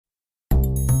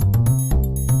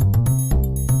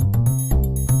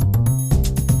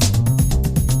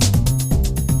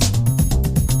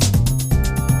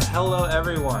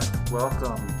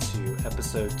Welcome to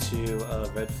episode 2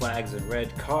 of Red Flags and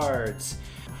Red Cards.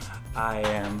 I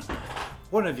am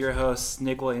one of your hosts,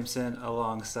 Nick Williamson,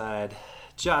 alongside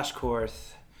Josh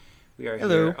Korth. We are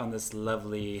here on this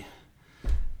lovely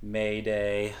May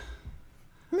Day.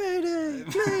 Mayday!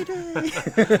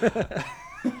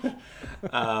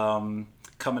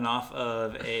 Coming off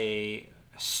of a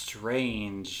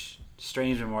strange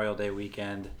Memorial Day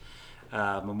weekend.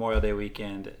 Memorial Day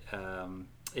weekend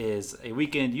is a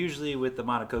weekend usually with the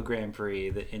Monaco Grand Prix,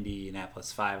 the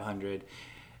Indianapolis 500,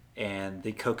 and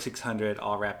the Coke 600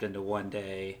 all wrapped into one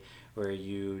day where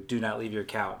you do not leave your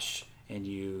couch and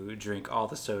you drink all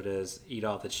the sodas, eat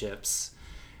all the chips,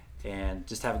 and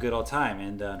just have a good old time.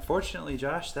 And unfortunately,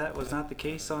 Josh, that was not the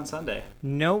case on Sunday.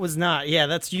 No, it was not. Yeah,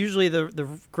 that's usually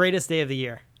the greatest day of the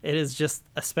year. It is just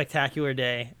a spectacular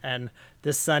day. And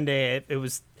this Sunday,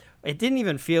 it didn't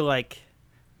even feel like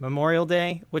Memorial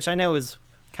Day, which I know is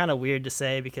kind of weird to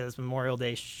say because Memorial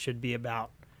Day should be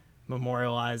about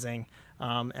memorializing.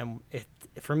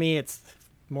 For me, it's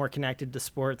more connected to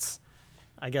sports.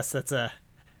 I guess that's a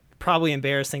probably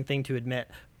embarrassing thing to admit,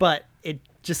 but it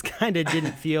just kind of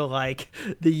didn't feel like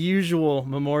the usual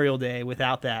Memorial Day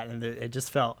without that, and it just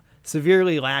felt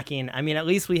severely lacking. I mean, at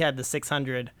least we had the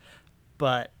 600,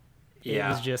 but it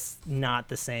was just not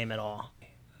the same at all.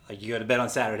 Like, you go to bed on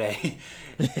Saturday,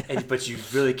 but you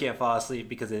really can't fall asleep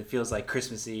because it feels like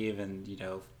Christmas Eve, and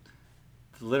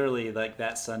literally like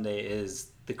that Sunday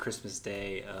is the Christmas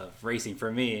day of racing for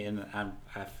me, and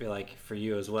I feel like for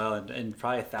you as well, and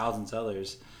probably thousands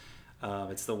others.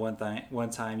 It's the one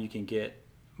time you can get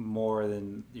more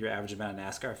than your average amount of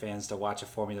NASCAR fans to watch a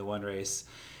Formula One race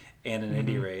and an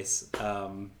Indy race,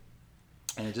 and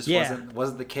it just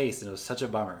wasn't the case, and it was such a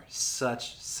bummer,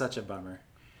 such a bummer.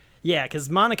 Yeah, because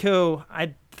Monaco,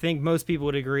 I think most people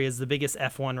would agree, is the biggest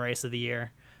F1 race of the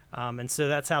year. And so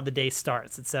that's how the day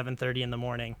starts at 7:30 in the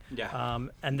morning. Yeah.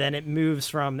 And then it moves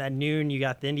from at noon, you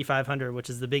got the Indy 500,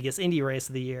 which is the biggest Indy race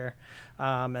of the year.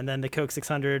 And then the Coke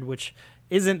 600, which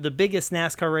isn't the biggest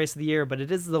NASCAR race of the year, but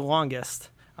it is the longest.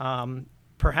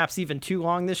 Perhaps even too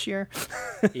long this year.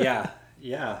 Yeah.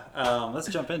 Let's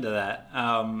jump into that.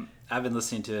 I've been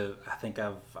listening to, I think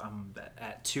I'm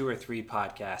at 2 or 3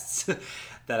 podcasts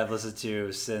that I've listened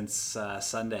to since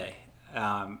Sunday,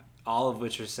 all of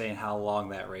which are saying how long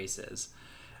that race is.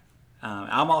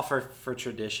 I'm all for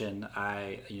tradition.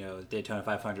 Daytona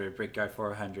 500, Brickyard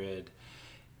 400,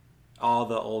 all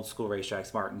the old school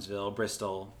racetracks, Martinsville,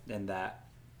 Bristol, and that.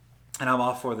 And I'm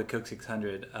all for the Coke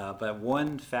 600. But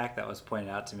one fact that was pointed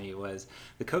out to me was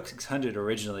the Coke 600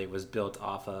 originally was built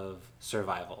off of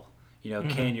survival.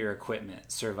 Can your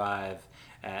equipment survive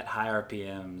at high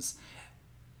RPMs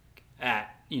at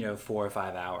 4 or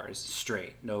 5 hours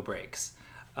straight, no breaks?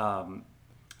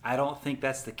 I don't think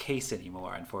that's the case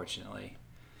anymore, unfortunately.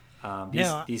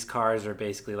 These cars are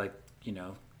basically like,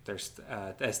 there's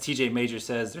as TJ Major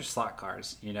says, they're slot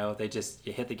cars. You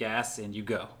hit the gas and you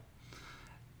go.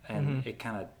 And it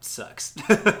kind of sucks.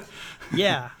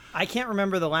 Yeah, I can't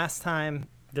remember the last time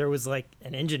there was like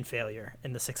an engine failure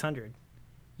in the 600.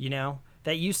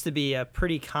 That used to be a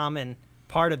pretty common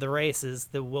part of the race is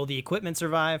will the equipment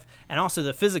survive, and also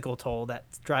the physical toll that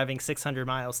driving 600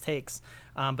 miles takes.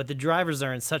 But the drivers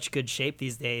are in such good shape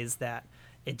these days that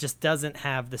it just doesn't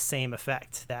have the same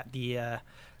effect. That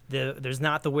there's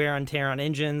not the wear and tear on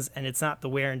engines, and it's not the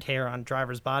wear and tear on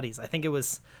drivers' bodies. I think it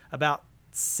was about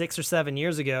 6 or 7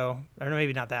 years ago, or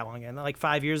maybe not that long ago, like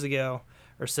 5 years ago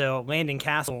or so, Landon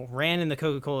Castle ran in the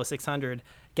Coca-Cola 600,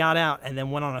 got out, and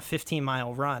then went on a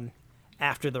 15-mile run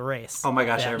after the race. Oh my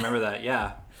gosh, I remember that,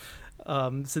 yeah.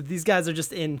 So these guys are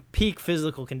just in peak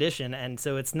physical condition, and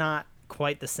so it's not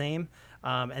quite the same.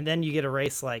 And then you get a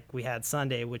race like we had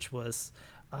Sunday, which was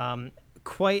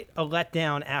quite a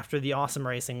letdown after the awesome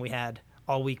racing we had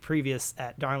all week previous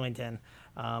at Darlington,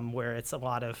 where it's a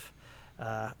lot of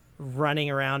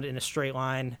running around in a straight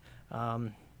line.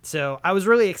 So I was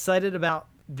really excited about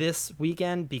this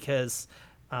weekend because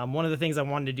one of the things I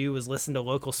wanted to do was listen to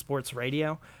local sports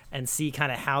radio and see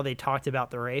kind of how they talked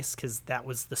about the race, because that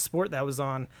was the sport that was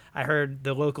on. I heard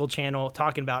the local channel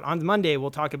talking about, on Monday, we'll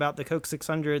talk about the Coke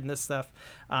 600 and this stuff.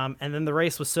 And then the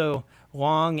race was so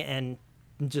long and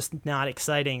just not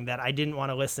exciting that I didn't want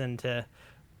to listen to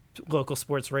local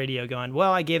sports radio going,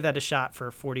 well, I gave that a shot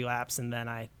for 40 laps, and then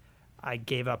I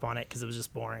gave up on it because it was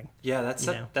just boring. Yeah,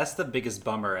 that's the biggest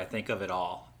bummer, I think, of it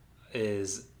all,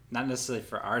 is not necessarily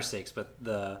for our sakes, but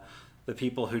the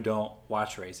people who don't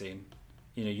watch racing.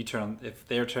 If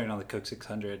they're turning on the Coke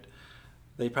 600,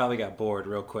 they probably got bored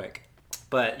real quick.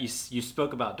 But you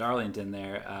spoke about Darlington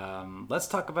there. Let's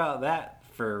talk about that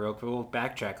for real quick. We'll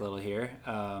backtrack a little here.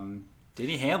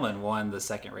 Denny Hamlin won the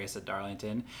second race at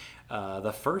Darlington,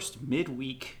 the first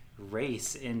midweek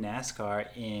race in NASCAR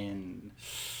in,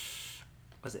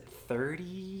 was it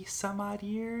 30 some odd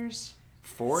years?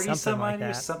 40 Something some like odd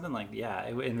years? that. Something like, yeah.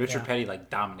 And Richard Yeah. Petty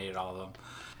like dominated all of them.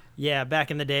 Yeah,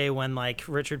 back in the day when like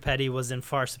Richard Petty was in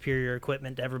far superior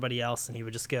equipment to everybody else, and he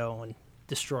would just go and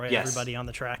destroy Yes. everybody on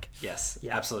the track. Yes,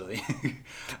 Yeah. absolutely.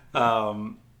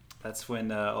 That's when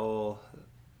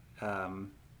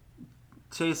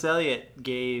Chase Elliott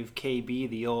gave KB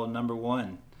the old number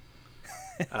one.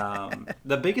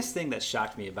 The biggest thing that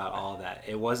shocked me about all that,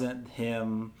 it wasn't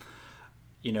him,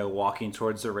 walking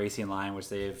towards the racing line, which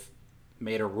they've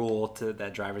made a rule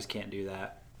that drivers can't do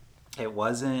that. It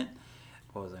wasn't,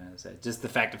 what was I going to say? Just the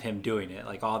fact of him doing it,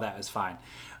 like all that was fine.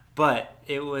 But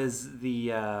it was the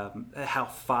how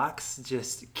Fox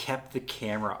just kept the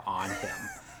camera on him,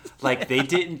 like they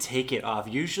didn't take it off.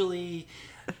 Usually,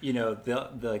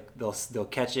 they'll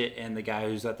catch it, and the guy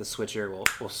who's at the switcher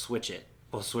will switch it.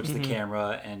 We'll switch the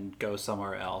camera and go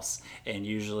somewhere else. And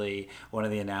usually one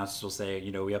of the announcers will say,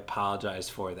 we apologize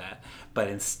for that. But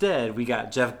instead, we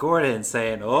got Jeff Gordon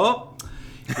saying, "Oh,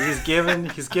 he's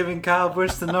giving Kyle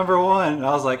Busch the number one." And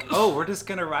I was like, "Oh, we're just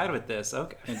gonna ride with this.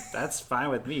 Okay, and that's fine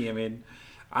with me. I mean,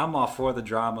 I'm all for the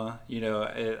drama.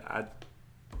 I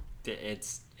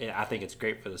think it's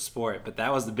great for the sport. But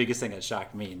that was the biggest thing that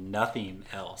shocked me. Nothing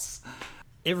else."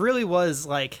 It really was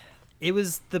like, it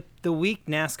was the week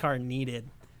NASCAR needed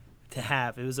to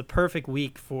have. It was a perfect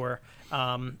week for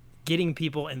getting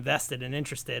people invested and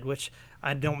interested, which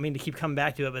I don't mean to keep coming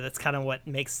back to it, but that's kind of what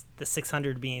makes the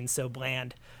 600 being so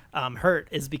bland hurt,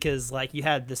 is because like you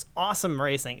had this awesome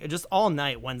racing just all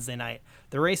night Wednesday night.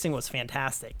 The racing was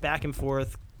fantastic, back and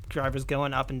forth, drivers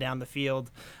going up and down the field.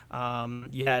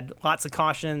 You had lots of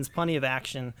cautions, plenty of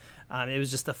action. It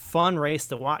was just a fun race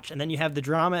to watch. And then you have the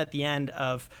drama at the end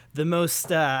of the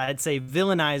most, I'd say,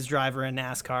 villainized driver in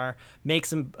NASCAR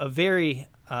makes a very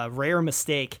rare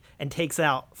mistake and takes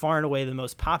out far and away the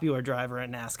most popular driver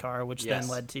in NASCAR, which Yes. then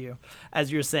led to,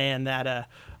 as you're saying, that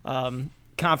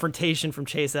confrontation from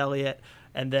Chase Elliott.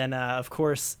 And then, of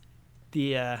course,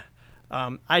 I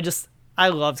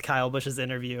loved Kyle Busch's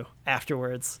interview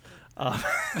afterwards.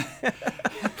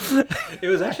 It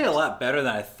was actually a lot better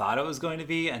than I thought it was going to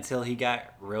be until he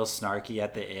got real snarky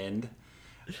at the end.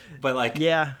 But like,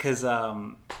 Yeah. because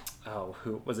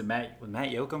who was it? Matt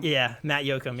Yoakum? Yeah, Matt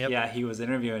Yoakum. Yep. Yeah, he was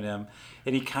interviewing him,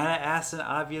 and he kind of asked an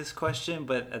obvious question,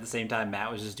 but at the same time,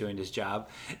 Matt was just doing his job,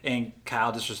 and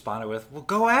Kyle just responded with, "Well,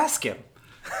 go ask him.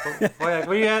 What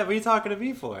are you talking to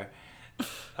me for?"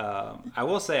 I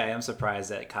will say I am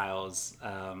surprised at Kyle's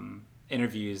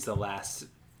interviews the last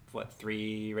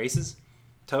 3 races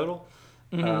total.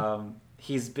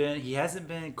 He hasn't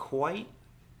been quite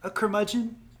a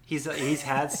curmudgeon. He's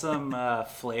had some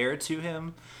flair to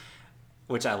him,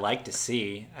 which I like to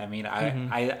see. I mean,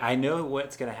 I know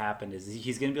what's going to happen is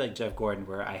he's going to be like Jeff Gordon,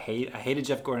 where I hated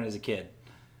Jeff Gordon as a kid.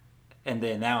 And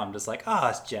then now I'm just like, oh,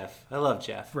 it's Jeff. I love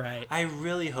Jeff. Right. I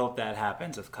really hope that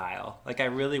happens with Kyle. Like, I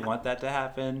really want that to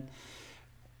happen.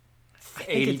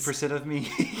 80% of me.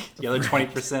 The other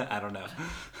 20%, I don't know.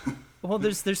 Well,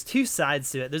 there's 2 sides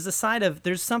to it.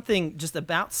 There's something just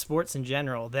about sports in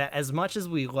general that, as much as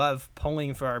we love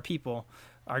pulling for our people,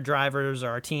 our drivers,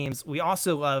 or our teams, we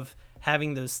also love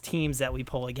having those teams that we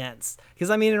pull against.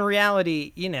 Because, I mean, in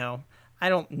reality, I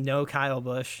don't know Kyle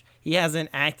Busch. He hasn't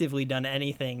actively done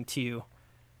anything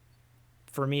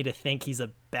for me to think he's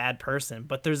a bad person.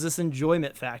 But there's this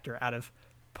enjoyment factor out of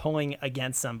pulling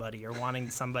against somebody or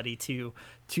wanting somebody to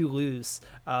lose.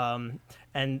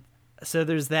 And so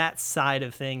there's that side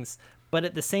of things. But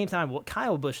at the same time, what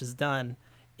Kyle Busch has done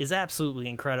is absolutely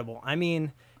incredible. I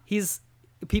mean,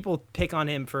 people pick on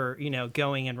him for,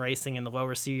 going and racing in the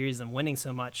lower series and winning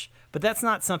so much, but that's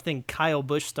not something Kyle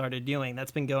Busch started doing.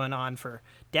 That's been going on for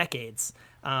decades.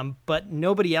 But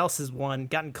nobody else has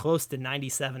gotten close to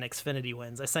 97 Xfinity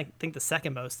wins. I think the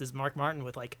second most is Mark Martin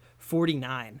with like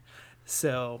 49.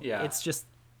 So Yeah. It's just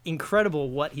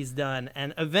incredible what he's done.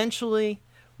 And eventually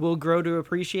we'll grow to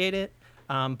appreciate it.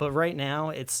 But right now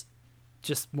it's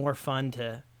just more fun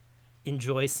to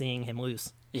enjoy seeing him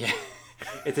lose. Yeah.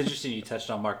 It's interesting you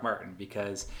touched on Mark Martin,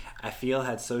 because I feel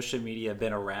had social media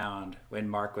been around when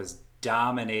Mark was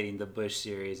dominating the Busch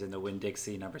series in the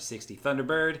Winn-Dixie number 60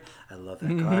 Thunderbird, I love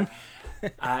that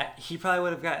car, he probably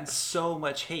would have gotten so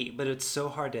much hate. But it's so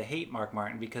hard to hate Mark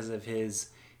Martin because of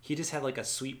he just had like a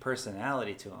sweet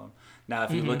personality to him. Now,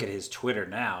 if you look at his Twitter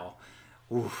now,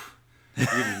 oof, you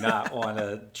do not want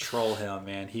to troll him,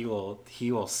 man. He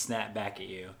will snap back at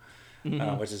you,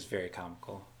 which is very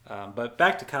comical. But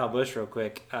back to Kyle Busch real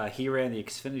quick. He ran the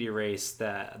Xfinity race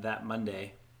that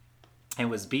Monday, and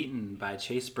was beaten by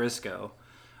Chase Briscoe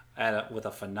with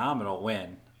a phenomenal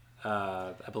win.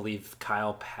 I believe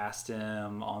Kyle passed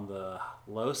him on the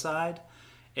low side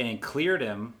and cleared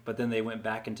him, but then they went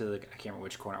back into the, I can't remember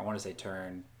which corner. I want to say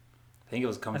turn. I think it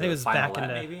was coming to the final lap,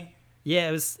 maybe. Yeah,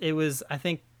 it was. I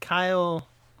think Kyle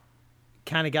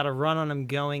kind of got a run on him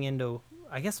going into.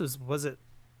 I guess was it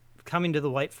coming to the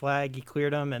white flag? He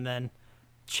cleared him, and then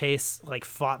Chase like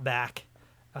fought back,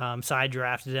 side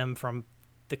drafted him from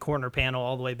the corner panel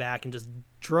all the way back, and just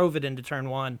drove it into turn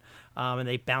one, and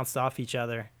they bounced off each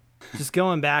other. Just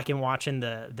going back and watching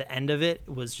the end of it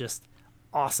was just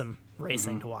awesome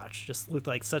racing to watch. Just looked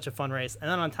like such a fun race. And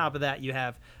then on top of that, you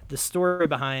have the story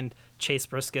behind Chase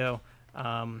Briscoe,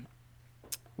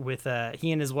 with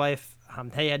he and his wife.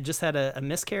 They had just had a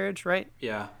miscarriage, right?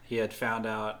 Yeah, he had found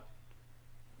out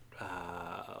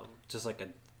just like a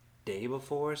day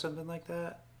before or something like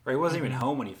that, or he wasn't even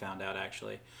home when he found out,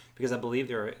 actually, because I believe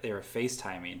they were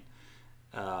FaceTiming,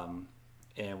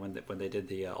 and when they did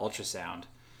the ultrasound.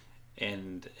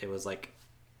 And it was like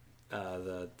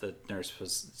the nurse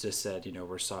was just said,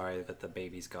 we're sorry that the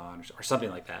baby's gone, or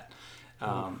something like that.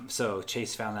 So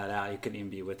Chase found that out. He couldn't even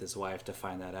be with his wife to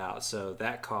find that out. So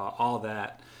that call, all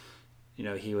that,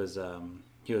 he was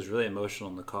really emotional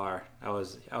in the car. I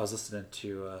was listening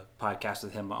to a podcast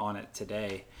with him on it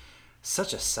today.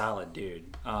 Such a solid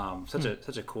dude.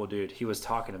 Such a cool dude. He was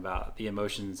talking about the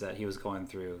emotions that he was going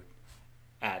through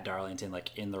at Darlington,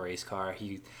 like in the race car.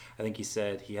 I think he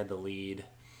said he had the lead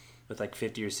with like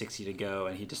 50 or 60 to go,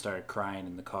 and he just started crying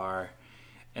in the car.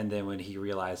 And then when he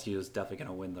realized he was definitely going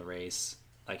to win the race,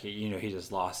 like he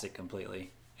just lost it completely,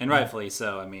 and rightfully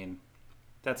so. I mean,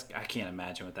 I can't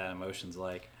imagine what that emotion's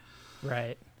like.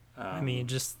 Right. I mean,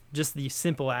 just the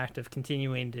simple act of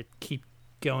continuing to keep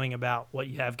going about what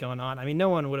you have going on. I mean, no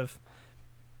one would have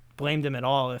blamed him at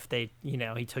all if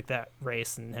he took that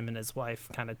race and him and his wife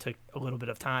kind of took a little bit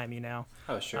of time,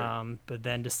 Oh, sure. But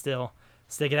then to still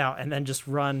stick it out and then just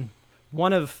run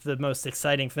one of the most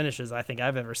exciting finishes I think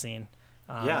I've ever seen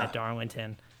at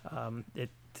Darlington.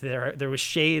 There was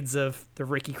shades of the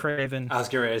Ricky Craven. I was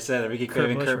getting ready to say the Ricky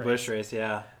Craven Kurt Busch race.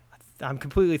 Yeah. I'm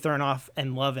completely thrown off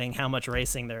and loving how much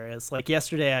racing there is. Like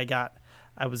yesterday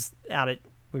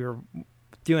we were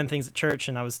doing things at church,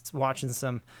 and I was watching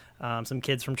some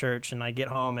kids from church, and I get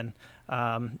home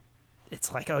and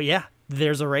it's like, oh yeah,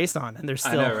 there's a race on, and there's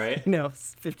still I know, right?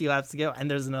 50 laps to go,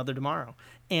 and there's another tomorrow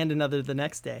and another the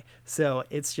next day. So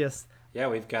it's just,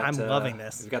 I'm loving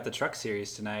this. We've got the truck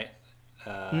series tonight.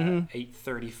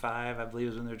 8:35, I believe,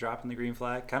 is when they're dropping the green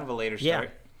flag. Kind of a later start.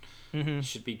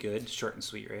 Should be good. Short and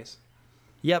sweet race.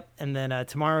 Yep. And then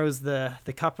tomorrow's the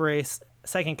cup race,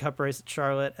 second cup race at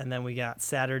Charlotte, and then we got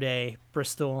Saturday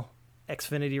Bristol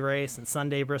Xfinity race and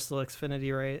Sunday Bristol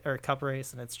Xfinity race or cup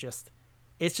race, and it's just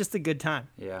a good time.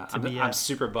 Yeah, I'm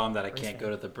super bummed that I can't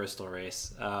go to the Bristol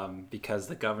race because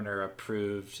the governor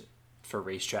approved for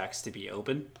racetracks to be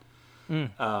open,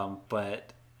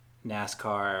 but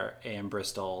NASCAR and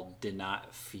Bristol did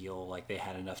not feel like they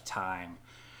had enough time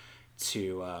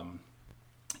to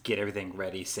get everything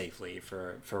ready safely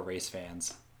for race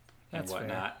fans and whatnot.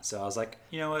 Fair. So I was like,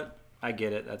 you know what? I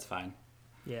get it. That's fine.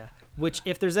 Yeah. Which,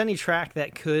 if there's any track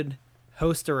that could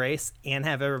host a race and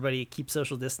have everybody keep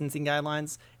social distancing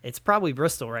guidelines, it's probably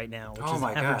Bristol right now, which is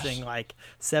averaging like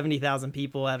 70,000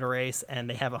 people at a race, and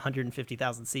they have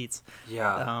 150,000 seats.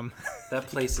 Yeah. That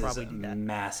place is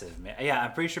massive, man. Yeah,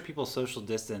 I'm pretty sure people social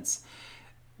distance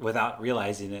without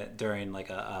realizing it during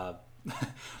like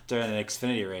during an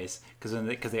Xfinity race,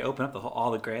 because they open up all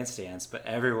the grandstands, but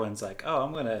everyone's like, oh,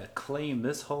 I'm gonna claim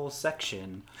this whole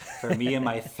section for me and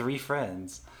my 3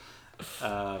 friends.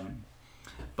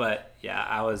 But yeah,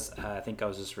 I think I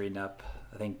was just reading up.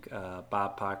 I think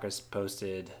Bob Pockrass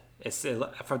posted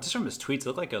from his tweets, it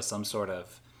looked like it was some sort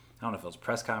of, I don't know if it was a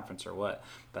press conference or what,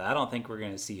 but I don't think we're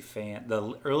going to see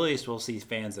the earliest we'll see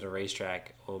fans at a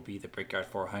racetrack will be the Brickyard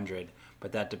 400,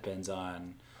 but that depends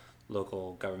on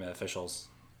local government officials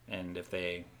and if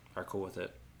they are cool with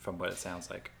it, from what it sounds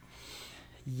like.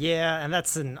 Yeah, and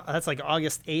that's like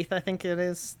August 8th, I think it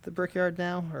is, the Brickyard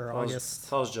now, or August.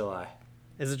 It's always July.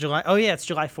 Is it July? Oh yeah, it's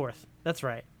July 4th. That's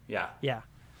right. Yeah. Yeah,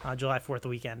 July 4th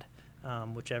weekend,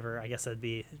 whichever. I guess that'd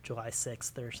be July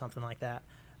 6th or something like that.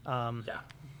 Yeah.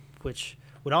 Which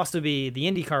would also be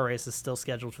the IndyCar race is still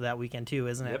scheduled for that weekend too,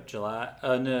 isn't it? Yep, July.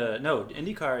 No,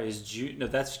 IndyCar is June. No,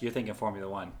 you're thinking Formula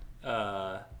One.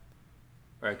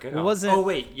 Right. Good. Oh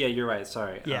wait, yeah, you're right.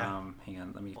 Sorry. Yeah. Hang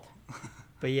on, let me.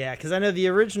 But yeah, because I know the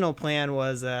original plan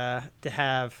was to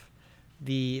have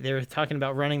they were talking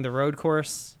about running the road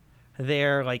course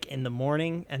there like in the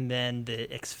morning, and then the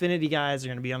Xfinity guys are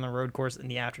going to be on the road course in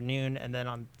the afternoon, and then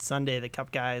on Sunday the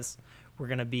Cup guys we're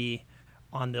going to be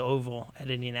on the oval at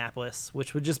Indianapolis,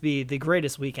 which would just be the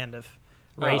greatest weekend of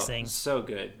racing so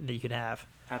good that you could have.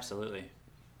 Absolutely.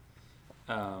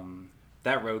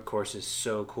 That road course is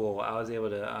so cool. I was able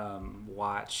to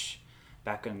watch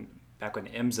back when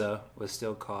IMSA was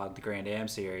still called the Grand Am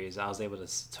Series. I was able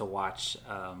to watch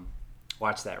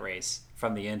that race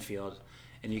from the infield,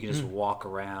 and you can just walk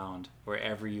around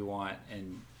wherever you want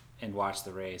and watch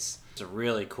the race. It's a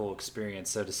really cool experience.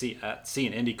 So to see an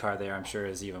IndyCar there, I'm sure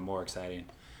is even more exciting.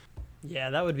 Yeah,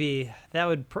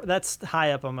 that's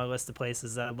high up on my list of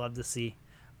places that I'd love to see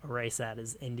a race at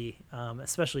is Indy,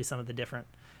 especially some of the different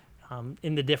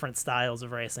in the different styles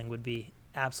of racing would be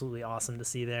absolutely awesome to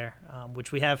see there. We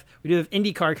do have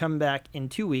IndyCar coming back in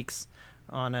 2 weeks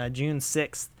on June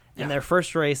 6th, and their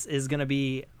first race is going to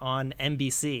be on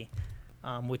NBC,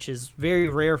 which is very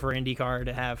rare for IndyCar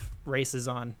to have races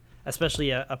on, especially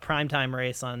a primetime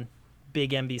race on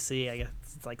big NBC. I guess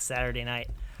it's like Saturday night,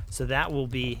 so that will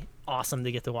be awesome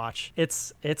to get to watch.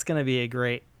 It's going to be a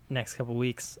great next couple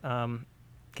weeks.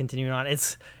 Continuing on,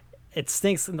 it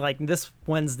stinks. Like this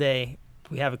Wednesday,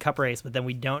 we have a cup race, but then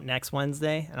we don't next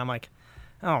Wednesday, and I'm like,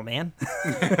 oh man.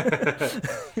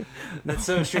 That's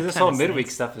so true. This whole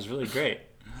midweek stuff is really great.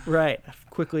 Right.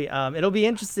 Quickly, it'll be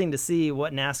interesting to see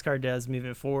what NASCAR does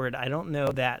moving forward. I don't know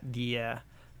that the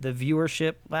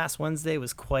viewership last Wednesday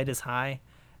was quite as high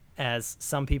as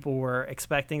some people were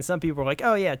expecting. Some people were like,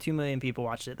 oh yeah, 2 million people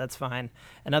watched it, that's fine.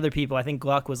 And other people, I think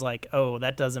Gluck was like, oh,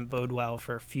 that doesn't bode well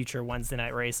for future Wednesday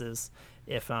night races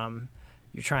if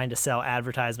you're trying to sell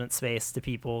advertisement space to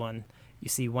people and you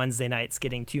see Wednesday nights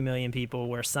getting 2 million people,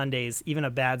 where Sundays, even a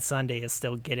bad Sunday, is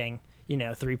still getting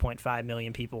 3.5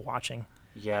 million people watching.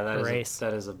 Yeah,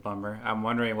 that is a bummer. I'm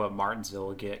wondering what Martinsville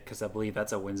will get, because I believe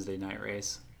that's a Wednesday night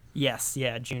race. Yes,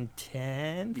 yeah, June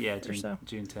 10th. Yeah,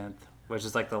 June 10th, which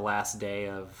is like the last day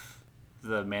of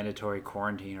the mandatory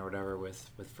quarantine or whatever with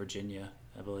Virginia,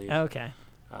 I believe. Okay.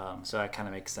 So that kind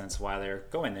of makes sense why they're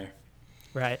going there.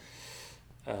 Right.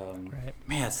 Right.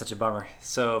 Man, it's such a bummer.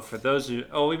 So for those who,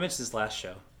 we mentioned this last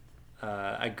show.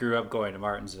 I grew up going to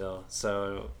Martinsville,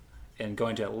 and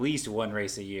going to at least one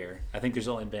race a year. I think there's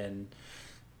only been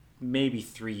maybe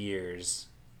 3 years,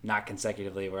 not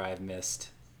consecutively, where I've missed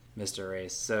a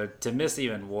race. So to miss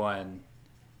even one,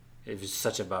 it was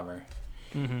such a bummer.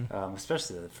 Mm-hmm.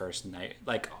 Especially the first night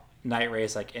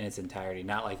race, like in its entirety,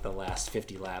 not like the last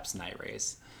 50 laps night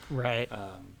race. Right.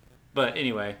 But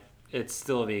anyway, it's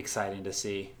still be exciting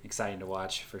to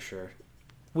watch for sure.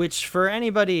 Which for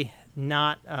anybody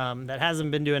not that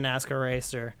hasn't been to a NASCAR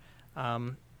race or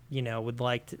would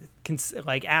like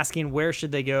to asking where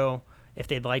should they go if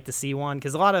they'd like to see one,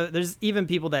 because there's even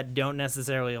people that don't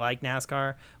necessarily like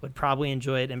NASCAR would probably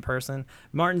enjoy it in person.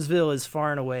 Martinsville is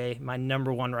far and away my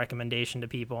number one recommendation to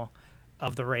people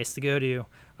of the race to go to.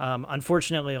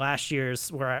 Unfortunately, last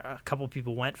year's, where a couple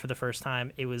people went for the first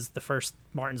time, it was the first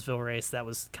Martinsville race that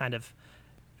was kind of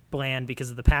bland because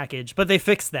of the package, but they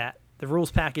fixed that. The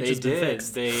rules package has been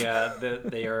fixed. They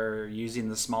are using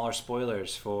the smaller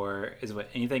spoilers for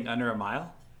anything under a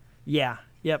mile? Yeah.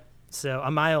 Yep. So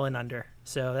a mile and under.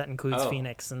 So that includes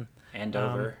Phoenix and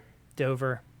Dover.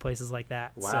 Dover, places like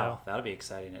that. Wow, so, that'll be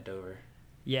exciting at Dover.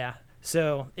 Yeah.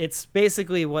 So it's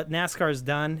basically what NASCAR's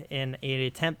done in an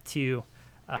attempt to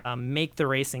make the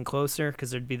racing closer,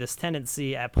 because there'd be this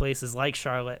tendency at places like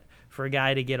Charlotte for a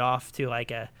guy to get off to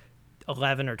like a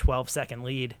 11 or 12 second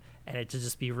lead, and it to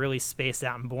just be really spaced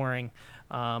out and boring.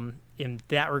 In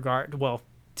that regard, well,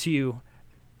 to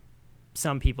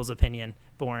some people's opinion,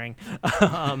 boring.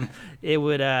 It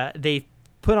would they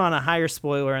put on a higher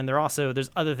spoiler, and there's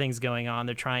other things going on.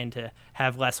 They're trying to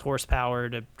have less horsepower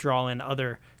to draw in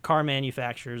other car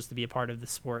manufacturers to be a part of the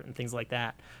sport and things like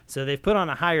that. So they've put on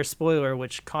a higher spoiler,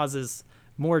 which causes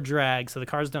more drag, so the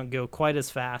cars don't go quite as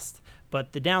fast.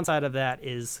 But the downside of that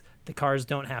is the cars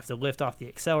don't have to lift off the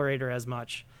accelerator as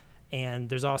much. And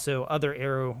there's also other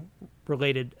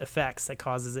aero-related effects that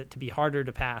causes it to be harder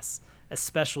to pass,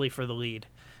 especially for the lead.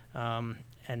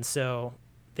 And so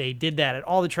they did that at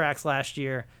all the tracks last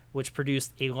year, which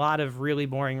produced a lot of really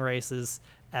boring races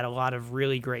at a lot of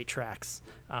really great tracks.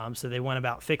 So they went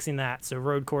about fixing that. So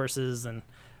road courses and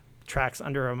tracks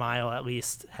under a mile at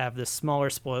least have this smaller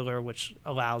spoiler, which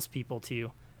allows people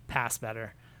to pass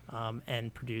better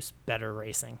and produce better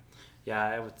racing.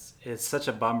 Yeah, it's such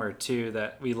a bummer, too,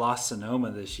 that we lost Sonoma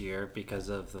this year because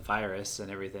of the virus and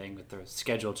everything with the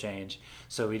schedule change.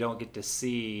 So we don't get to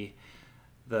see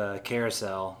the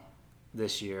carousel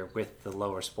this year with the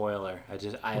lower spoiler.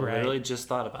 I literally just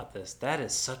thought about this. That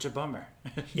is such a bummer.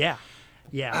 Yeah.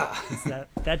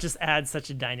 That just adds such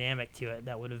a dynamic to it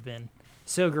that would have been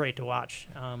so great to watch.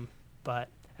 But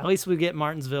at least we get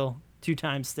Martinsville two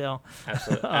times still.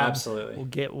 Absolutely. Absolutely. We'll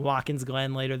get Watkins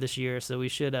Glen later this year, so we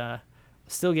should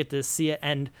still get to see it.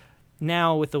 And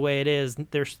now with the way it is,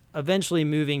 they're eventually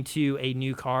moving to a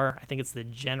new car. I think it's the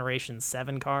Generation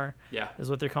 7 car, is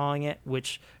what they're calling it,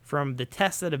 which from the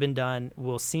tests that have been done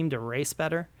will seem to race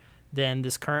better than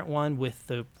this current one with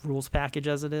the rules package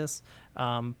as it is.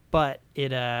 But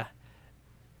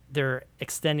they're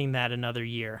extending that another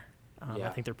year. I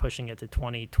think they're pushing it to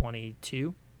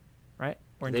 2022, right?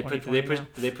 Or in they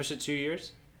push it 2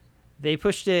 years? They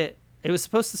pushed it. It was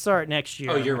supposed to start next year.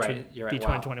 Oh, you're right. You're right. Be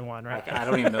 2021, right? I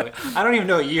don't even know. I don't even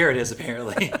know what year it is.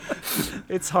 Apparently,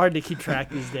 it's hard to keep track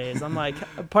these days. I'm like,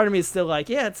 part of me is still like,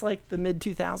 yeah, it's like the mid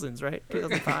 2000s, right?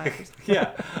 2005.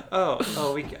 Yeah.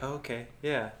 Okay.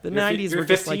 Yeah. The 90s were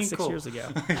just like 6 years ago.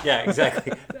 Yeah,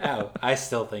 exactly. Oh, I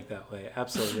still think that way.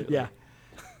 Absolutely. Yeah.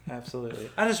 Absolutely.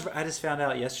 I just found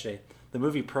out yesterday the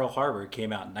movie Pearl Harbor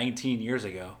came out 19 years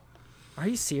ago. Are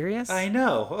you serious? I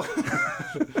know.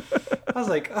 I was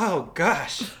like, oh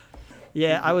gosh.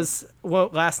 Yeah,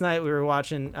 last night we were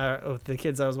watching with the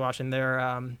kids I was watching.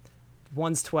 They're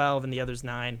one's 12 and the other's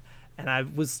 9, and I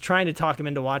was trying to talk them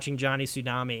into watching Johnny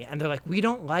Tsunami, and they're like, we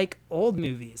don't like old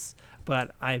movies.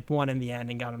 But I won in the end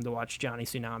and got them to watch Johnny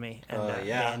Tsunami, and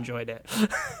they enjoyed it.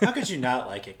 How could you not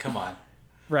like it? Come on.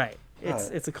 Right.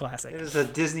 It's a classic. It is a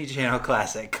Disney Channel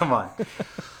classic. Come on.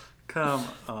 Come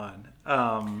on.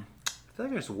 I feel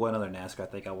like there's one other NASCAR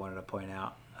thing I wanted to point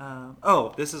out.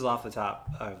 This is off the top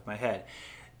of my head.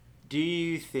 Do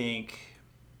you think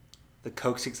the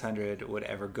Coke 600 would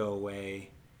ever go away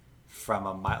from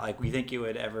a mile? Like, you think it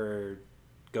would ever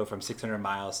go from 600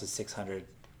 miles to 600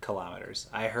 kilometers?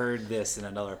 I heard this in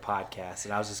another podcast,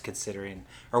 and I was just considering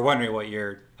or wondering what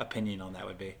your opinion on that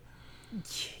would be.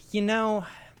 You know,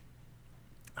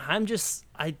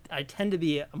 I tend to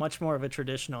be much more of a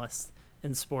traditionalist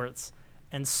in sports.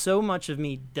 And so much of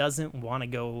me doesn't want to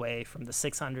go away from the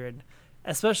 600,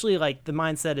 especially like the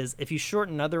mindset is if you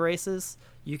shorten other races,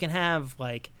 you can have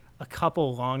like a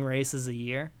couple long races a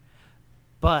year,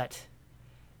 but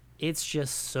it's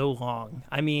just so long.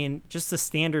 I mean, just the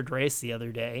standard race the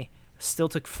other day still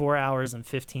took 4 hours and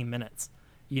 15 minutes,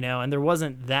 and there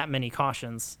wasn't that many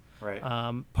cautions. Right.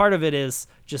 Part of it is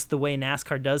just the way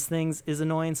NASCAR does things is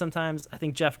annoying sometimes. I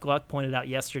think Jeff Gluck pointed out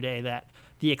yesterday that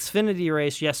the Xfinity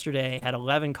race yesterday had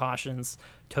 11 cautions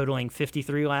totaling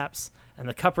 53 laps, and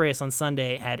the Cup race on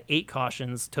Sunday had 8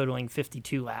 cautions totaling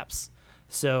 52 laps.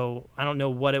 So I don't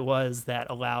know what it was that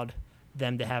allowed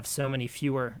them to have so many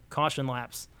fewer caution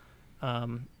laps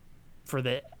per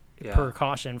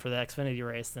caution for the Xfinity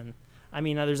race. And I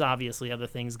mean, there's obviously other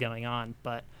things going on,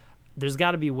 but there's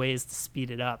got to be ways to speed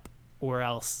it up, or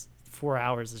else 4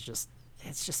 hours is just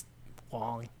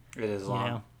long. It is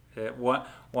long.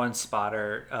 One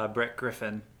spotter, Brett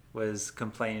Griffin, was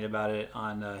complaining about it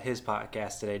on his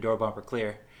podcast today, Door Bumper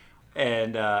Clear,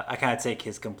 and I kind of take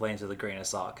his complaints with a grain of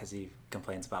salt because he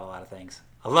complains about a lot of things.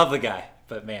 I love the guy,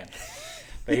 but man,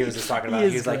 he was just talking about.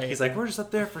 He's like we're just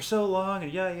up there for so long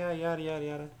and yada yada yada yada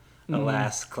yada.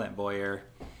 Alas, Clint Boyer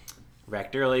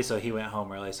wrecked early, so he went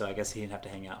home early. So I guess he didn't have to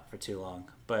hang out for too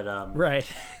long. But right.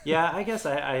 Yeah, I guess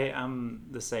I'm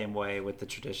the same way with the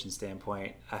tradition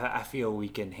standpoint. I feel we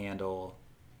can handle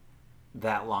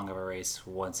that long of a race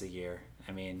once a year.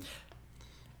 I mean,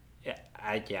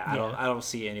 I don't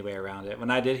see any way around it. When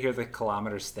I did hear the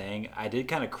kilometers thing, I did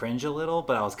kind of cringe a little,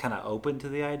 but I was kind of open to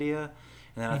the idea.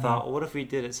 And then I thought, well, what if we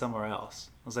did it somewhere else?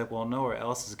 I was like, well, nowhere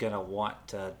else is gonna want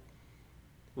to.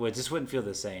 Well, it just wouldn't feel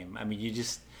the same. I mean, you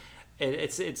just.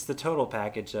 It's the total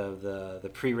package of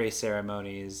the pre-race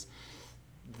ceremonies,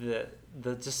 the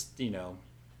just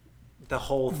the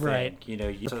whole thing. Right.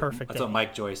 The perfect. That's what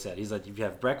Mike Joy said. He's like, you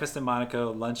have breakfast in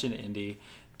Monaco, lunch in Indy,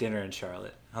 dinner in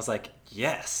Charlotte. I was like,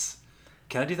 yes.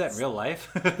 Can I do that in real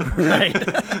life? Right.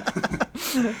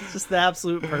 It's just the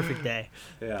absolute perfect day.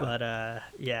 Yeah.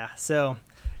 But so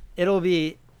it'll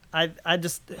be. I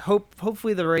just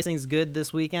hopefully the racing's good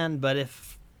this weekend,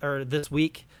 this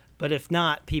week. But if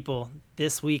not, people,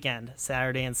 this weekend,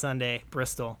 Saturday and Sunday,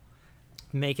 Bristol,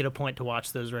 make it a point to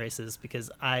watch those races because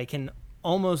I can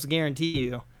almost guarantee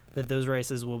you that those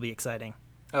races will be exciting.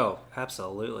 Oh,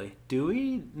 absolutely. Do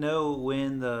we know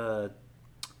when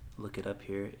look it up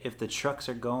here, if the trucks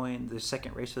are going, the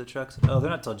second race for the trucks? Oh, they're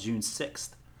not till June 6th.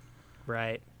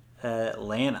 Right.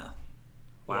 Atlanta.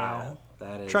 Wow. Yeah.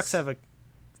 That is... Trucks have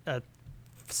a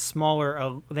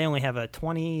smaller, they only have a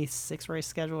 26 race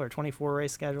schedule or 24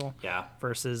 race schedule. Yeah.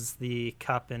 Versus the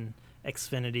Cup and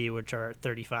Xfinity, which are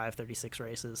 35, 36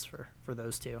 races for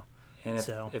those two. And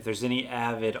if there's any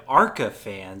avid ARCA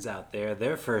fans out there,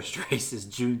 their first race is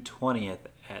June 20th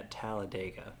at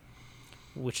Talladega.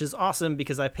 which is awesome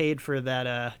because I paid for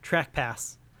that track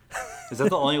pass. Is that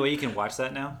the only way you can watch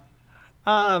that now?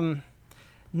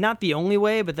 Not the only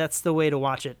way, but that's the way to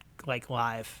watch it like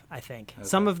live, I think. Okay.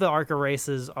 Some of the ARCA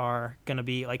races are going to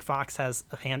be like Fox has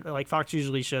Fox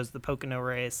usually shows the Pocono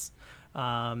race,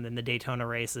 and the Daytona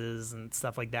races and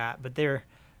stuff like that, but they're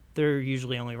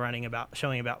usually only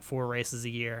showing about 4 races a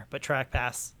year, but Track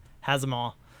Pass has them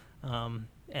all.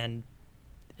 And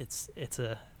it's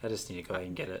a I just need to go ahead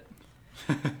and get it.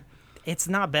 it's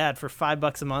not bad for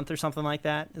 $5 a month or something like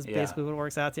that is Yeah. basically what it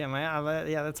works out to. I'm like,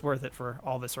 yeah, that's worth it for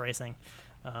all this racing,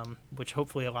 which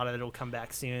hopefully a lot of it will come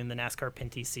back soon. The NASCAR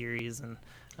Pinty series and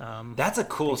That's a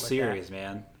cool things like series, that.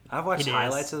 man. I've watched It is.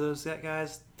 highlights of those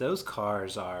guys. Those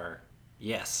cars are,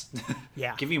 yes.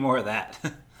 Yeah. Give me more of that.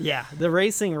 Yeah, the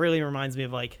racing really reminds me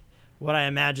of like what I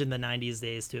imagine the '90s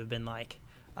days to have been like.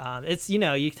 It's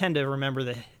you tend to remember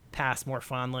the past more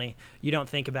fondly. You don't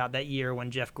think about that year when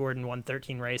Jeff Gordon won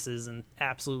 13 races and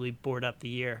absolutely bored up the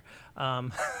year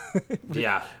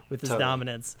Yeah. with his totally.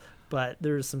 dominance. But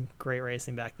there was some great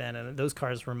racing back then, and those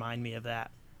cars remind me of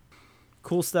that.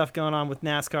 Cool stuff going on with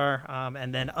NASCAR,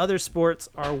 and then other sports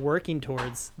are working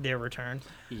towards their return.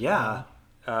 Yeah.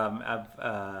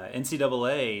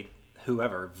 NCAA,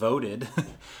 whoever, voted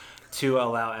to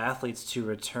allow athletes to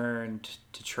return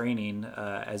to training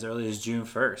as early as June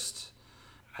 1st.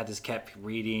 I just kept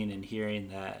reading and hearing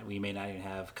that we may not even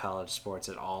have college sports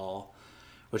at all,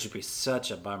 which would be such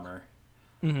a bummer.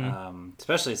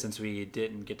 Especially since we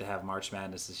didn't get to have March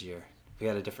Madness this year. We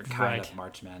had a different kind Right. of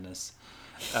March Madness.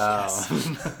 Yes.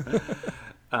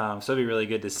 So it'd be really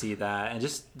good to see that, and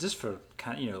just for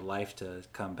kind of life to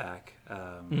come back.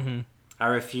 I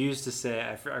refuse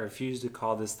to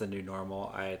call this the new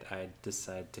normal. I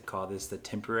decided to call this the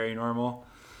temporary normal.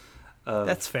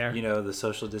 That's fair. The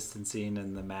social distancing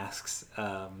and the masks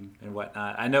and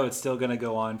whatnot. I know it's still going to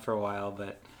go on for a while,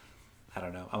 but I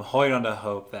don't know. I'm holding on to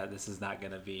hope that this is not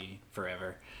going to be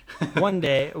forever. one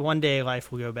day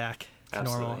life will go back to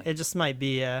normal. Absolutely. It just might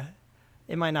be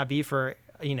it might not be for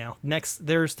next.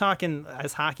 There's talking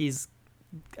as hockey's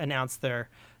announced their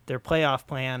playoff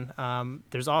plan.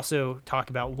 There's also talk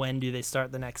about when do they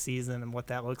start the next season and what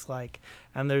that looks like.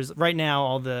 And there's right now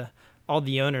all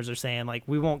the owners are saying like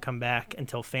we won't come back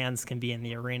until fans can be in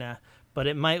the arena, but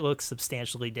it might look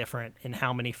substantially different in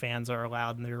how many fans are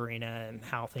allowed in the arena and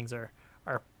how things are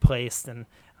placed. And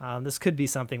this could be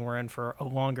something we're in for a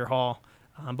longer haul.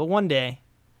 But one day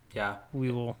Yeah.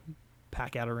 we will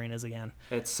pack out arenas again.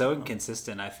 It's so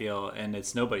inconsistent, I feel, and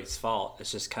it's nobody's fault. It's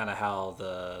just kind of how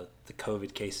the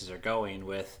COVID cases are going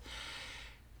with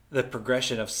the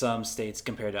progression of some states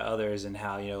compared to others, and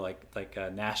how like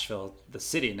Nashville, the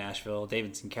city of Nashville,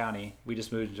 Davidson County, we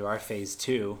just moved into our phase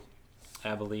 2,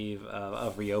 I believe,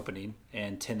 of reopening,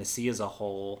 and Tennessee as a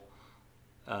whole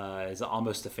is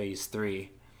almost to phase 3.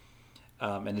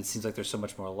 And it seems like there's so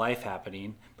much more life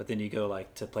happening, but then you go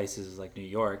like to places like New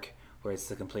York, where it's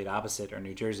the complete opposite, or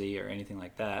New Jersey, or anything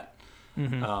like that.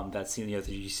 That's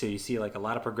you see like a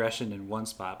lot of progression in one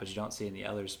spot, but you don't see in the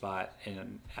other spot,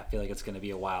 and I feel like it's going to be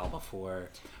a while before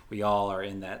we all are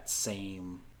in that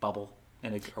same bubble, or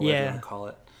whatever you want to call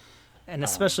it. And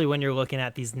especially when you're looking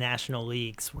at these national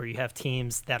leagues where you have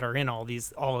teams that are in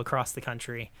all across the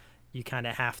country, you kind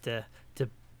of have to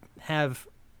have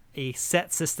a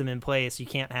set system in place. You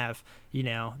can't have,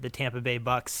 the Tampa Bay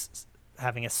Bucks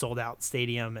having a sold out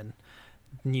stadium and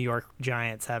New York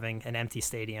Giants having an empty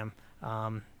stadium.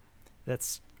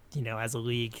 That's, as a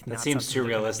league, That not seems something too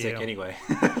they're gonna realistic do. anyway.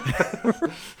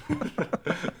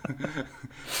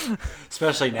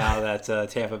 Especially now that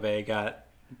Tampa Bay got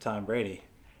Tom Brady.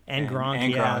 And Gronk,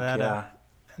 and yeah. Gronk, yeah.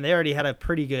 And they already had a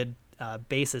pretty good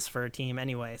basis for a team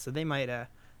anyway, so they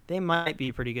might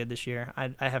be pretty good this year.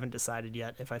 I haven't decided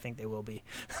yet if I think they will be.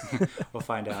 We'll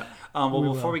find out.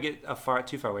 Before we get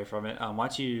too far away from it, why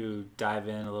don't you dive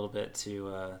in a little bit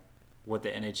to what the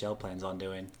NHL plans on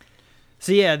doing?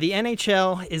 So yeah, the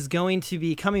NHL is going to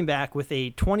be coming back with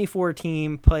a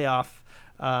 24-team playoff,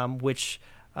 which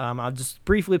I'll just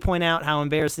briefly point out how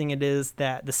embarrassing it is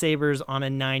that the Sabres on a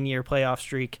 9-year playoff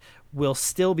streak will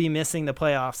still be missing the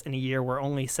playoffs in a year where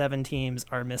only 7 teams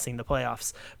are missing the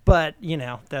playoffs. But,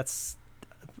 that's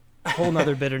a whole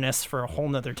nother bitterness for a whole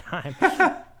nother time.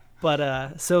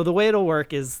 But so the way it'll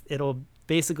work is it'll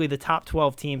basically the top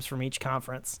 12 teams from each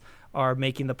conference are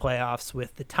making the playoffs,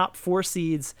 with the top 4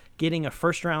 seeds getting a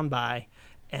first-round bye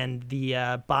and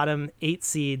the bottom 8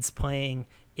 seeds playing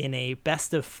in a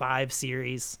best-of-5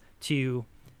 series to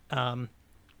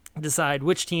decide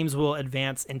which teams will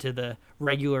advance into the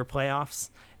regular playoffs.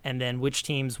 and then which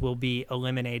teams will be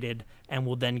eliminated and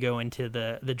will then go into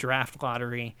the draft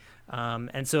lottery.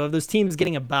 And so of those teams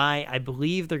getting a bye, I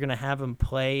believe they're going to have them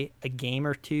play a game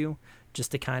or two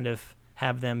just to kind of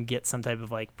have them get some type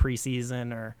of like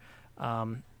preseason, or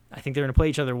I think they're going to play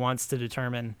each other once to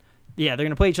determine. Yeah, they're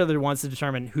going to play each other once to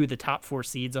determine who the top 4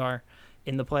 seeds are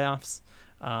in the playoffs.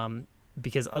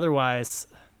 Because otherwise,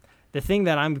 the thing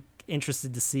that I'm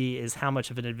interested to see is how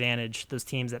much of an advantage those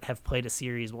teams that have played a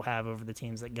series will have over the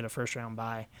teams that get a first round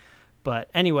bye. But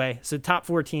anyway, so top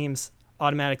 4 teams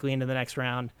automatically into the next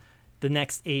round. The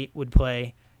next 8 would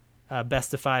play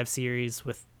best of 5 series,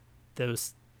 with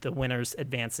the winners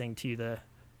advancing to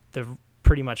the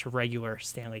pretty much regular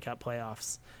Stanley Cup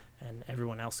playoffs, and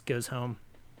everyone else goes home.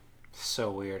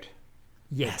 So weird.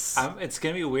 Yes. It's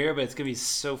going to be weird, but it's going to be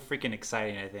so freaking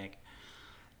exciting, I think.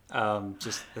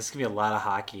 Just this is gonna be a lot of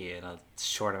hockey in a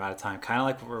short amount of time, kind of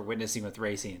like what we're witnessing with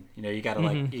racing. You know, you gotta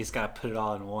you just gotta put it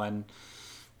all in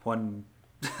one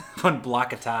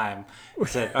block of time. You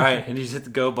said, all right, and you just hit the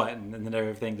go button, and then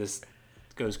everything just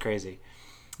goes crazy.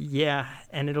 Yeah,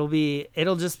 and it'll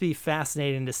just be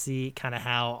fascinating to see kind of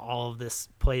how all of this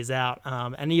plays out,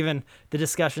 and even the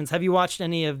discussions. Have you watched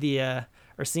any of the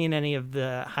or seen any of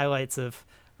the highlights of?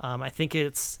 I think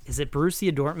is it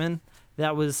Borussia Dortmund?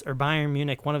 That was, or Bayern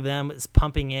Munich, one of them is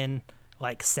pumping in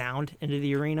like sound into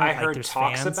the arena. I heard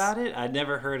talks about it. I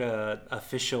never heard a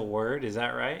official word. Is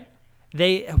that right?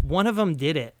 One of them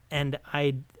did it, and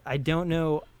I don't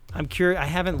know. I'm curious. I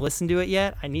haven't listened to it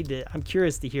yet. I'm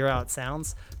curious to hear how it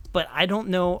sounds, but I don't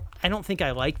know. I don't think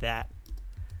I like that.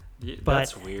 Yeah, but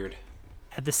that's weird.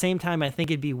 At the same time, I think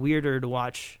it'd be weirder to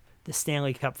watch the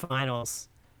Stanley Cup Finals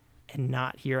and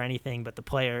not hear anything but the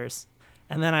players.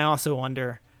 And then I also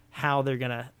wonder how they're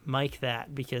going to mic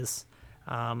that, because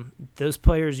those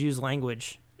players use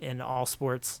language in all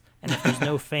sports, and if there's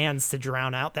no fans to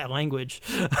drown out that language.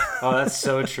 Oh, that's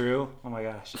so true. Oh my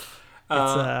gosh.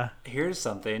 Here's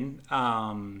something.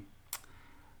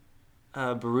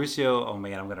 Borussia, oh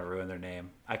man, I'm going to ruin their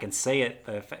name. I can say it,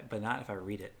 but not if I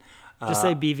read it. Just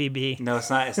say BVB. No, it's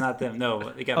not them.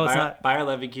 No, they got Bayer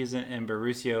Leverkusen and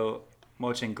Borussia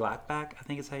Mönchengladbach, I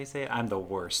think is how you say it. I'm the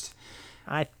worst.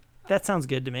 That sounds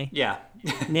good to me. Yeah.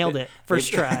 Nailed it.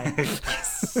 First try.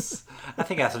 Yes. I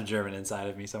think I have some German inside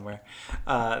of me somewhere.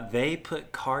 They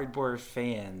put cardboard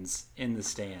fans in the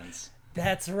stands.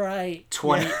 That's right.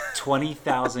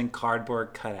 20,000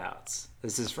 cardboard cutouts.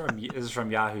 This is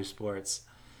from Yahoo Sports.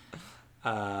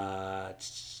 Both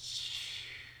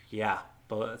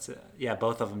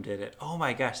of them did it. Oh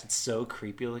my gosh, it's so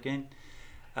creepy looking.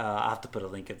 I'll have to put a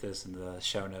link of this in the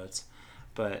show notes.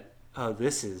 But I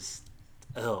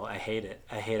hate it.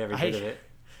 I hate every bit of it.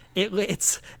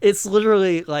 It's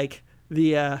literally like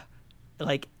the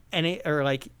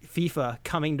FIFA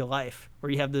coming to life, where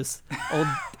you have this old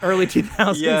early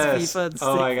 2000s yes. FIFA.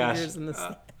 Oh my gosh.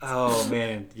 Oh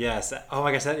man, yes. Oh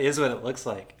my gosh, that is what it looks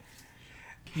like.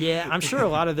 Yeah, I'm sure a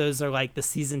lot of those are like the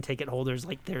season ticket holders,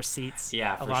 like their seats.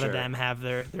 Yeah, a lot of them have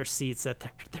their seats that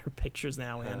their pictures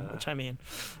now in, which I mean,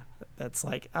 that's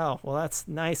like, oh well, that's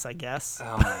nice, I guess.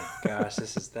 Oh my gosh,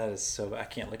 that is so. I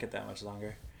can't look at that much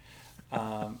longer.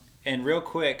 And real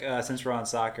quick, since we're on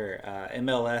soccer,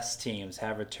 MLS teams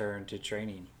have returned to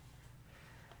training.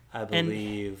 I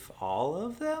believe all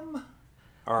of them,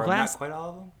 or not quite all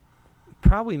of them.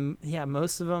 Probably, yeah,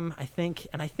 most of them. I think,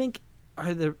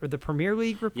 are the Premier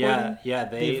League reporting? Yeah,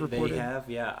 they have,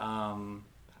 yeah.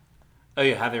 Oh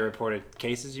yeah, have they reported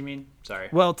cases? You mean? Sorry.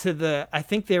 Well, I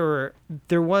think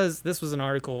this was an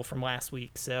article from last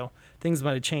week, so things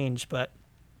might have changed, but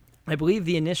I believe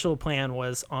the initial plan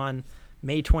was on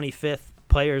May 25th,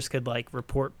 players could like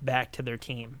report back to their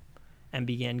team and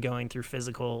begin going through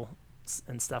physical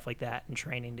and stuff like that and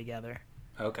training together.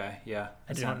 Okay, yeah.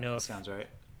 I don't know if sounds right.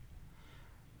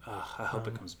 I hope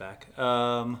it comes back.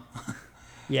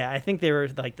 Yeah, I think they were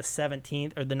like the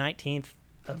 17th or the 19th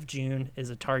of June is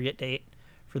a target date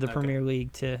for the Premier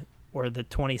League or the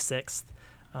 26th.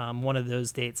 One of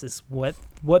those dates is what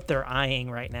they're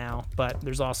eyeing right now. But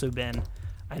there's also been,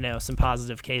 I know, some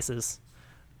positive cases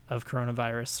of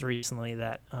coronavirus recently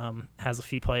that has a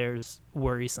few players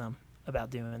worrisome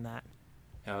about doing that.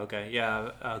 Okay,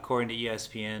 yeah. According to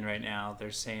ESPN right now,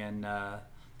 they're saying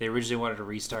they originally wanted to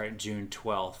restart June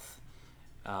 12th,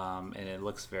 and it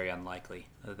looks very unlikely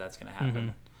that that's going to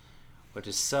happen, which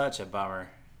is such a bummer.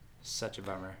 Such a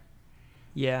bummer.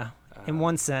 Yeah, in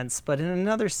one sense. But in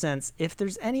another sense, if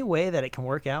there's any way that it can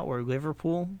work out where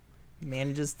Liverpool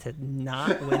manages to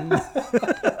not win...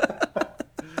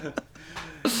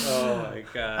 Oh, my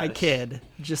gosh. I kid.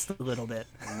 Just a little bit.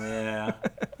 Yeah.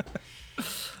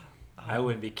 I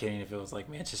wouldn't be kidding if it was like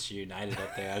Manchester United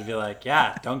up there. I'd be like,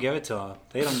 yeah, don't give it to them.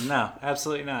 They don't know.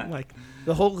 Absolutely not. Like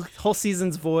the whole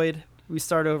season's void. We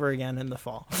start over again in the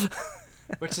fall.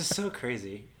 Which is so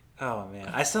crazy. Oh man,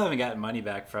 I still haven't gotten money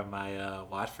back from my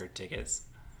Watford tickets.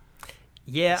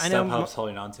 Yeah, I know. Helps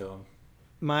holding on to them.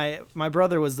 My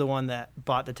brother was the one that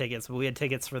bought the tickets, but we had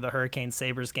tickets for the Hurricane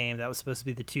Sabres game that was supposed to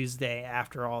be the Tuesday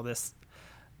after all this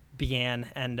began,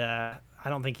 and I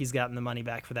don't think he's gotten the money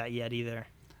back for that yet either.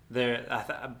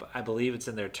 I believe it's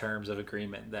in their terms of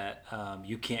agreement that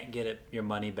you can't get your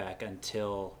money back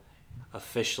until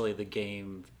officially the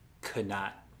game could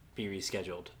not be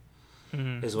rescheduled.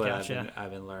 Is what Gotcha.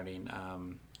 I've been learning.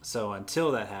 So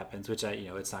until that happens, which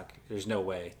it's not. There's no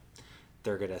way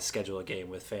they're gonna schedule a game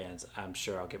with fans. I'm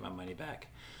sure I'll get my money back.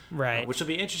 Right. Which will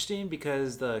be interesting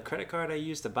because the credit card I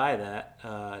used to buy that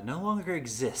no longer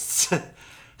exists.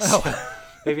 So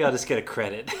maybe I'll just get a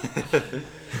credit.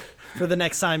 For the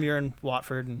next time you're in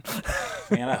Watford.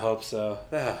 Man, I hope so.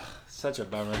 Ugh, such a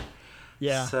bummer.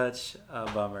 Yeah. Such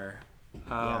a bummer.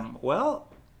 Well,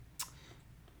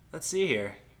 let's see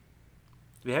here.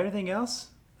 Do we have anything else?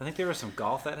 I think there was some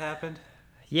golf that happened.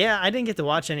 Yeah, I didn't get to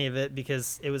watch any of it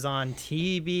because it was on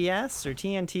TBS or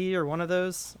TNT or one of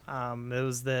those. It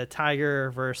was the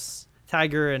Tiger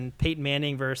and Peyton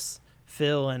Manning versus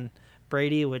Phil and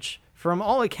Brady, which from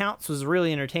all accounts was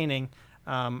really entertaining.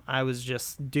 I was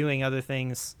just doing other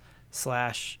things /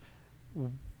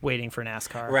 waiting for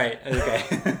NASCAR. Right.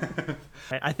 Okay.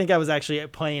 I think I was actually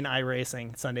playing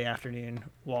iRacing Sunday afternoon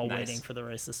while Nice. waiting for the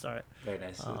race to start. Very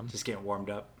nice. Just getting warmed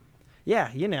up. Yeah,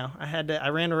 I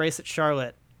ran a race at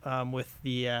Charlotte with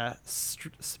the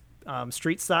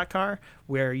street stock car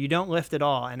where you don't lift at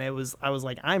all, and I was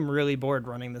like, I'm really bored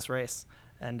running this race,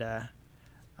 and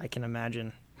I can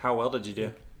imagine. How well did you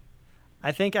do?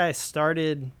 I think I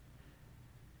started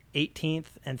 18th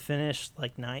and finished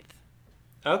like 9th.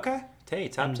 Okay. Hey,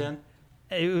 top 10.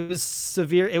 It was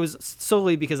severe. It was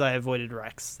solely because I avoided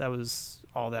wrecks. That was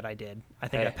all that I did. I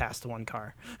think Hey. I passed one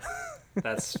car.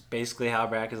 That's basically how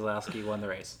Brad Keselowski won the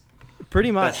race.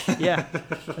 Pretty much, yeah.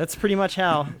 That's pretty much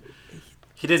how.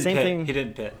 He didn't Same pit. thing. He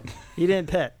didn't pit. He didn't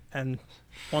pit and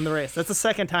won the race. That's the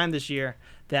second time this year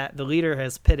that the leader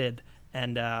has pitted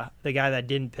and the guy that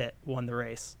didn't pit won the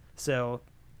race. So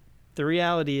the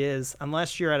reality is,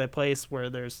 unless you're at a place where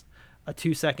there's a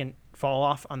 2-second fall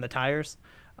off on the tires,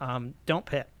 don't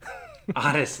pit.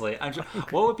 Honestly,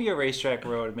 what would be a racetrack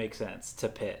where it would make sense to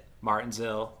pit?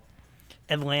 Martinsville,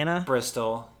 Atlanta.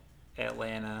 Bristol,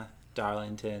 Atlanta,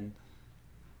 Darlington.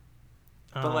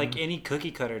 But like any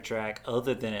cookie cutter track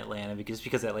other than Atlanta,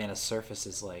 because Atlanta's surface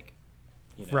is like,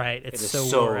 Right, it's it is so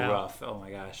so wore out. rough. Oh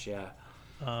my gosh, yeah.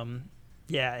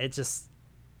 Yeah,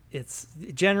 it's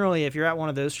generally, if you're at one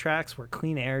of those tracks where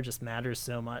clean air just matters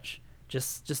so much,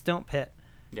 just don't pit,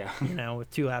 Yeah.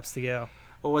 with 2 laps to go.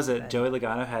 What was it? Joey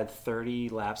Logano had 30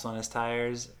 laps on his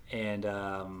tires, and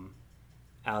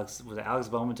Alex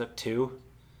Bowman took 2,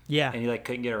 Yeah. and he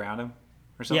couldn't get around him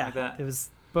or something like that. It was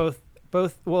both.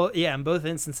 Well, yeah, in both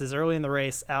instances, early in the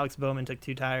race, Alex Bowman took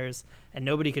 2 tires, and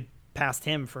nobody could pass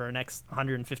him for the next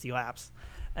 150 laps.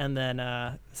 And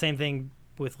then same thing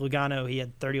with Logano. He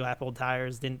had 30-lap-old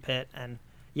tires, didn't pit, and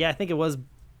I think it was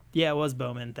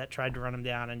Bowman that tried to run him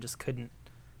down and just couldn't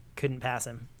pass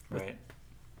him with Right.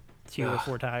 2 or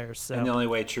 4 tires. So And the only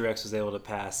way Truex was able to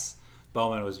pass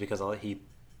Bowman was because he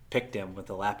picked him with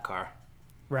the lap car.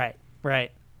 right.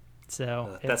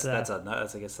 So I guess that's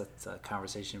a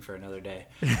conversation for another day.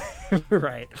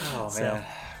 right. Oh man. So,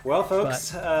 Well,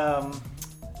 folks,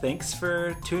 thanks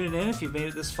for tuning in if you've made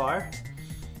it this far.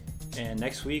 And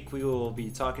next week we will be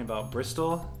talking about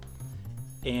Bristol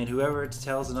and whoever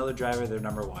tells another driver they're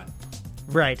number 1.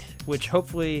 right, which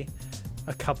hopefully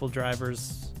a couple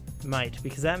drivers might,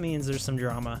 because that means there's some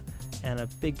drama, and a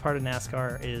big part of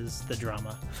NASCAR is the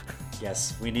drama.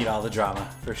 Yes, we need all the drama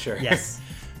for sure. Yes.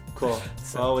 Cool.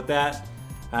 Well, with that,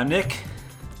 I'm Nick,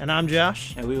 And I'm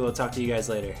Josh. and we will talk to you guys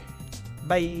later.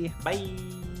 Bye. Bye.